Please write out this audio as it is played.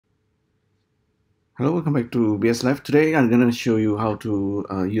Hello, welcome back to BSLIVE. Today I'm gonna show you how to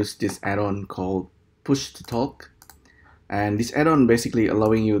use this add-on called Push to Talk. And this add-on basically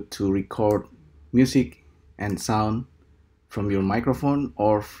allowing you to record music and sound from your microphone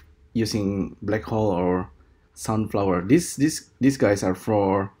or using Black Hole or Soundflower. These guys are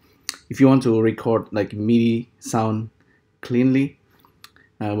for if you want to record like MIDI sound cleanly.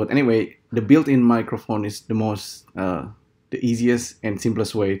 But anyway, the built-in microphone is the easiest and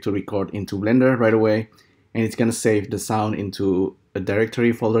simplest way to record into Blender right away, and it's gonna save the sound into a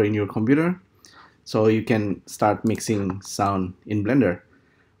directory folder in your computer, so you can start mixing sound in Blender.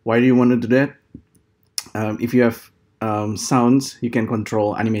 Why do you want to do that? If you have sounds, you can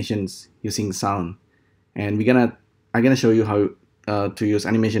control animations using sound, and I'm gonna show you how to use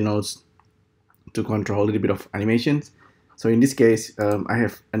animation nodes to control a little bit of animations. So in this case, I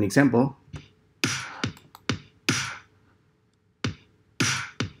have an example.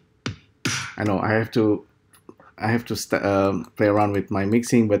 I know I have to play around with my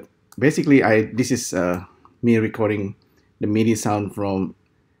mixing, but basically this is me recording the MIDI sound from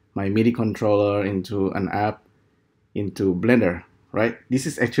my MIDI controller into an app into Blender, right? This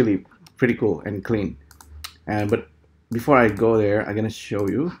is actually pretty cool and clean. But before I go there, I'm gonna show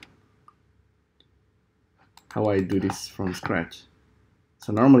you how I do this from scratch.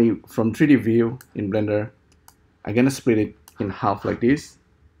 So normally from 3D view in Blender, I'm gonna split it in half like this,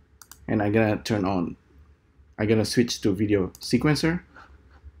 and I'm gonna switch to video sequencer,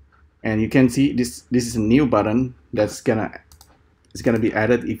 and you can see this is a new button it's gonna be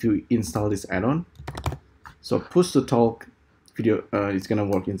added if you install this add-on. So Push to Talk video is gonna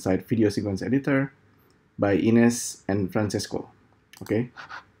work inside Video Sequence Editor by Ines and Francesco. Okay,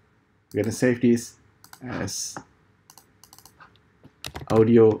 we're gonna save this as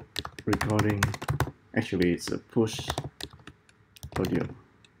audio recording. Actually, it's a push audio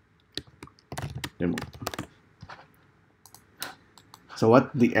demo. So what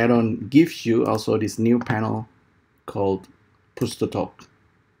the add-on gives you also this new panel called Push to Talk.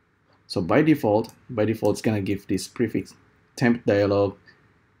 So by default it's gonna give this prefix temp dialog,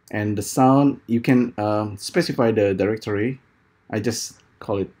 and the sound you can specify the directory. I just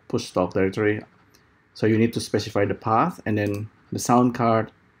call it push talk directory. So you need to specify the path and then the sound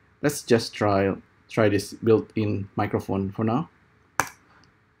card. Let's just try this built-in microphone for now.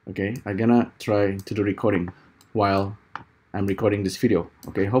 Okay, I'm gonna try to do recording while I'm recording this video.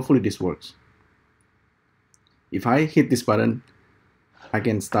 Okay, hopefully this works. If I hit this button, I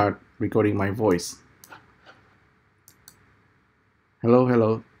can start recording my voice.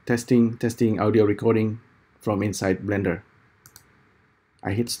 Hello, testing audio recording from inside Blender.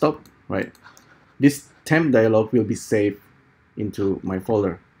 I hit stop, right? This temp dialog will be saved into my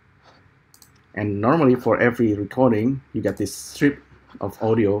folder. And normally for every recording, you get this strip of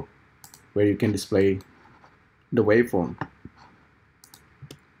audio where you can display the waveform.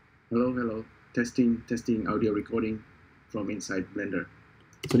 Hello, testing audio recording from inside Blender.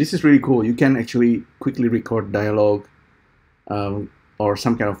 So this is really cool. You can actually quickly record dialogue or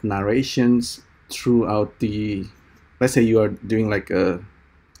some kind of narrations throughout the, let's say you are doing like an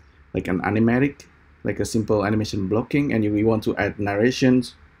animatic, like a simple animation blocking, and you want to add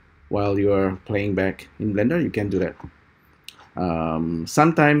narrations while you are playing back in Blender, you can do that.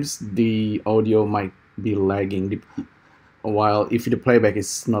 Sometimes the audio might be lagging while if the playback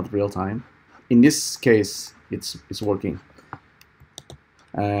is not real time. In this case, it's working,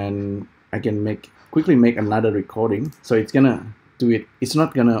 and I can quickly make another recording. So it's gonna do it. It's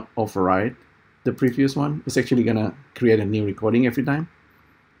not gonna override the previous one. It's actually gonna create a new recording every time.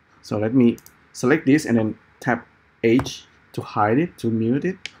 So let me select this and then tap H to hide it, to mute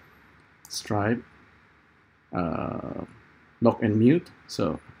it. Stripe, lock and mute.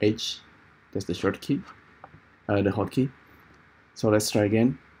 So H, that's the short key, the hotkey. So let's try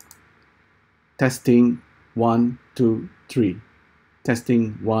again. Testing 1, 2, 3.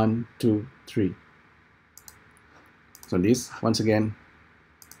 Testing 1, 2, 3. So this once again,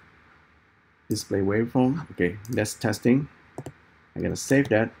 display waveform. Okay, that's testing. I'm gonna save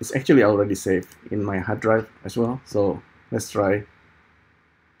that. It's actually already saved in my hard drive as well. So let's try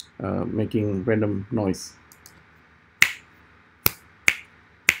making random noise.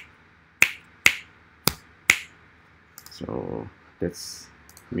 So that's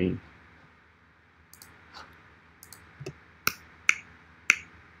me.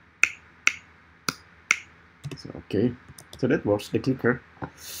 So okay, so that works, the clicker.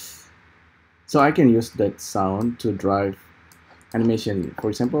 So I can use that sound to drive animation. For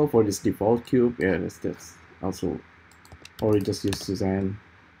example, for this default cube, yeah, that's also, or you just use Suzanne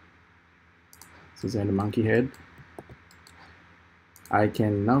the monkey head. I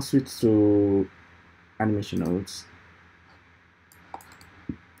can now switch to animation nodes.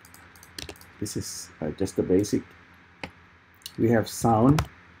 This is just the basic. We have sound,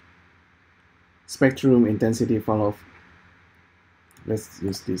 spectrum, intensity, fall off. Let's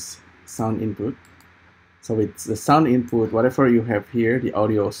use this sound input. So it's the sound input, whatever you have here, the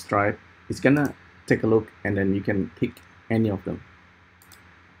audio stripe, it's gonna take a look and then you can pick any of them.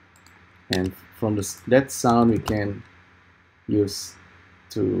 And from that sound we can use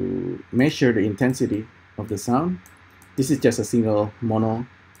to measure the intensity of the sound. This is just a single mono.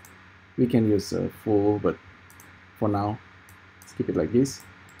 We can use a full, but for now, let's keep it like this.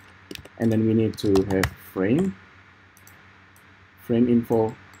 And then we need to have frame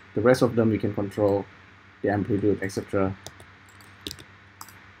info. The rest of them we can control the amplitude, etc.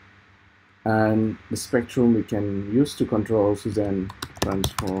 And the spectrum we can use to control Suzanne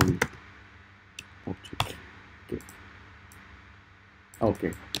transform object.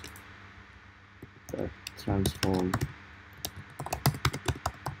 Okay. Transform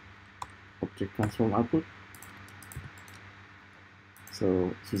object transform output.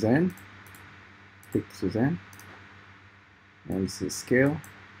 So Suzanne, pick Suzanne, and this is scale.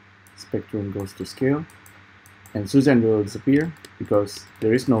 Spectrum goes to scale, and Suzanne will disappear because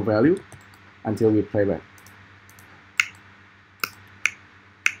there is no value until we play back.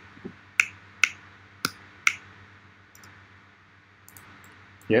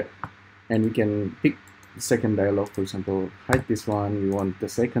 Yep, and we can pick the second dialog. For example, hide this one. We want the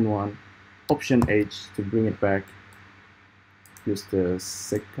second one. Option H to bring it back. Use the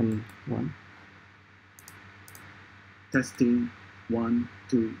second one. Testing 1,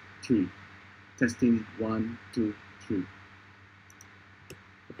 2, 3. Testing 1, 2, 3.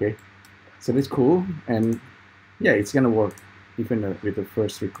 Okay, so that's cool, and yeah, it's gonna work even with the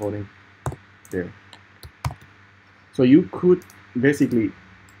first recording there. So you could basically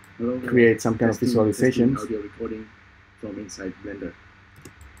create some kind of visualizations. Audio recording from inside Blender.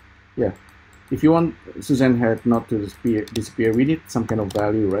 Yeah, if you want Suzanne head not to disappear, we need some kind of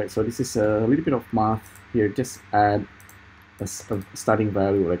value, right? So this is a little bit of math here. Just add a starting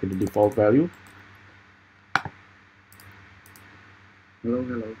value, like the default value.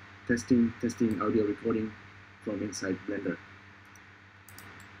 Hello, testing audio recording from inside Blender.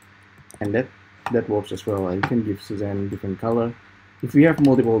 And that works as well. You can give Suzanne different color. If we have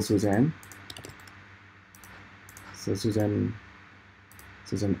multiple Suzanne, so Suzanne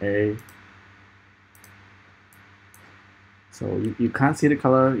A, so you can't see the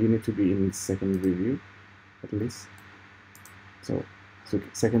color, you need to be in secondary view at least. So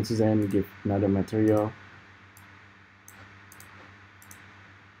second Suzanne, give another material,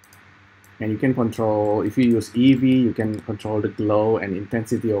 and you can control, if you use EV, you can control the glow and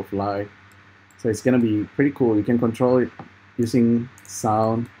intensity of light. So it's gonna be pretty cool. You can control it using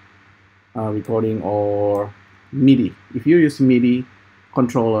sound recording or MIDI. If you use MIDI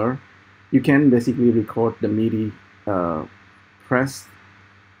controller, you can basically record the MIDI pressed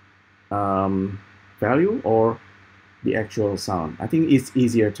value or the actual sound. I think it's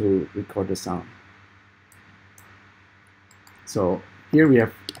easier to record the sound. So here we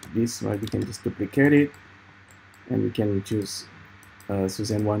have this, right? We can just duplicate it, and we can choose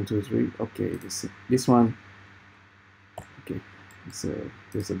Suzanne 1, 2, 3. Okay, this one. Okay,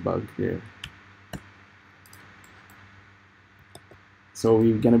 there's a bug there. So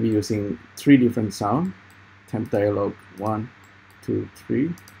we're gonna be using 3 different sound. Temp dialog 1, 2,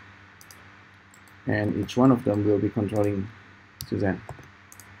 3, and each one of them will be controlling Suzanne.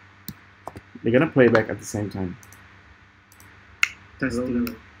 They're gonna play back at the same time. Testing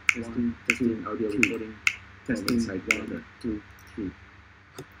audio recording. Testing inside 1, 2, 3.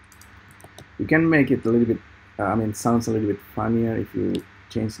 You can make it a little bit. Sounds a little bit funnier if you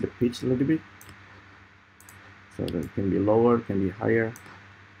change the pitch a little bit. So that it can be lower, it can be higher.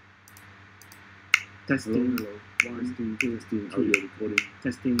 Testing. Testing audio recording.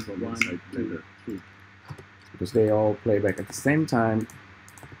 Testing from inside Blender 3. Because they all play back at the same time,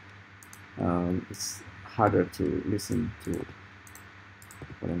 it's harder to listen to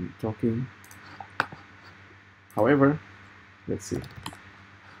what I'm talking. However, let's see.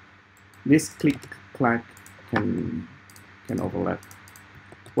 This click-clack can overlap.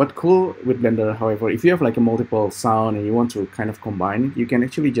 What's cool with Blender, however, if you have like a multiple sound and you want to kind of combine it, you can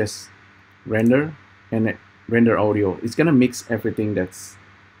actually just render and render audio. It's gonna mix everything that's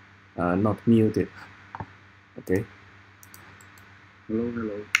not muted. Okay.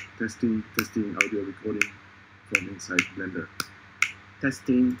 Hello. Testing audio recording from inside Blender.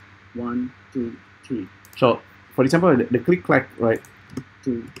 Testing 1, 2, 3. So, for example, the click-clack, right,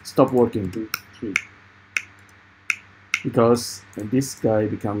 to stop working. 2, 3. because this guy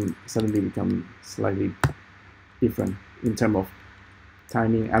suddenly become slightly different in terms of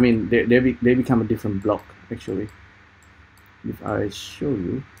timing. I mean, they become a different block actually. If I show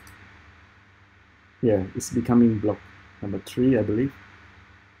you, yeah, it's becoming block number 3, I believe.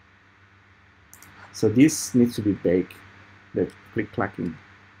 So this needs to be baked, the click clacking.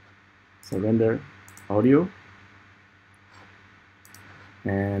 So render audio,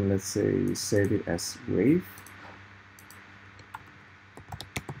 and let's say we save it as wave.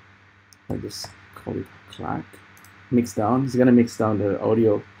 I just call it clack. Mix down. It's gonna mix down the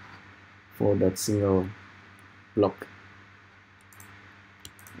audio for that single block.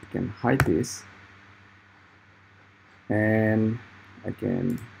 I can hide this, and I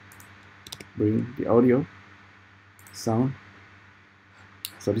can bring the audio sound.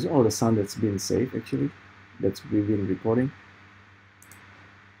 So this is all the sound that's been saved actually, that's we've been recording.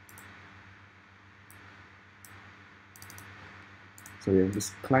 So we have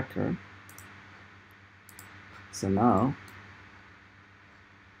this clacker. So now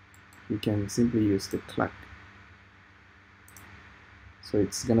we can simply use the clack. So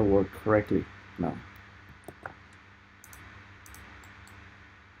it's gonna work correctly now.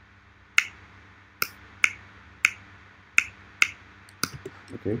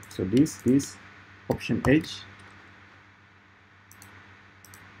 Okay, so this is option H.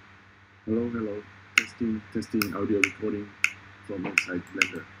 Hello, testing audio recording from outside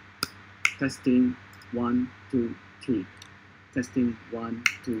Blender. Testing 1, 2, 3. Testing 1,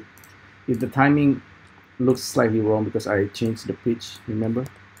 2. If the timing looks slightly wrong because I changed the pitch, remember?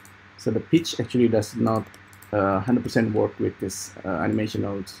 So the pitch actually does not 100% work with this animation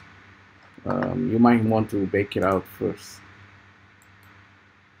nodes. You might want to bake it out first.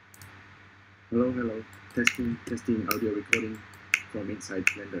 Hello, testing audio recording from inside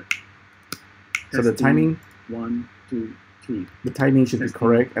Blender. So the timing 1, 2, 3. The timing should be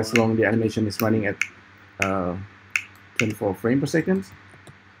correct as long as the animation is running at 24 frames per second.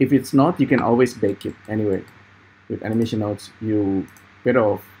 If it's not, you can always bake it anyway. With animation nodes, you better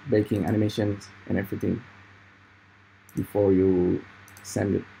off baking animations and everything before you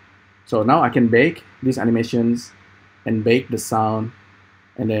send it. So now I can bake these animations and bake the sound,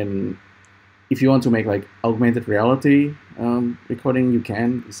 and then if you want to make like augmented reality recording, you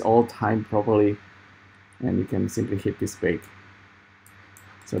can. It's all timed properly, and you can simply hit this bake.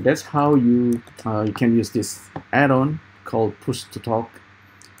 So that's how you can use this add-on called Push to Talk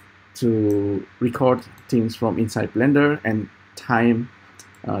to record things from inside Blender and time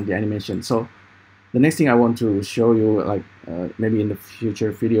the animation. So the next thing I want to show you, like maybe in the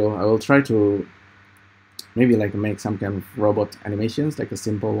future video, I will try to maybe like make some kind of robot animations, like a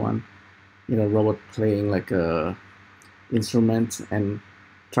simple one, you know, robot playing like a instrument, and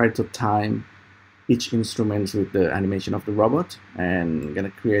try to time each instrument with the animation of the robot, and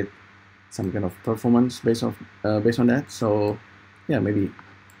gonna create some kind of performance based on that. So yeah, maybe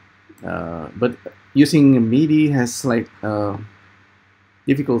but using MIDI has slight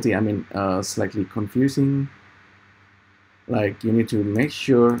difficulty. I mean, slightly confusing. Like you need to make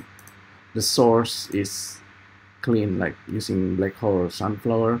sure the source is clean, like using black hole or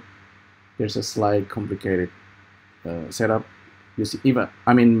sunflower. There's a slight complicated setup. You see, even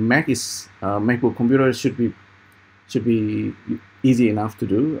I mean, MacBook computer should be easy enough to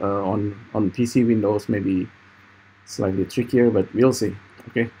do. On PC, Windows maybe slightly trickier, but we'll see.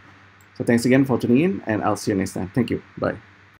 Okay, so thanks again for tuning in, and I'll see you next time. Thank you. Bye.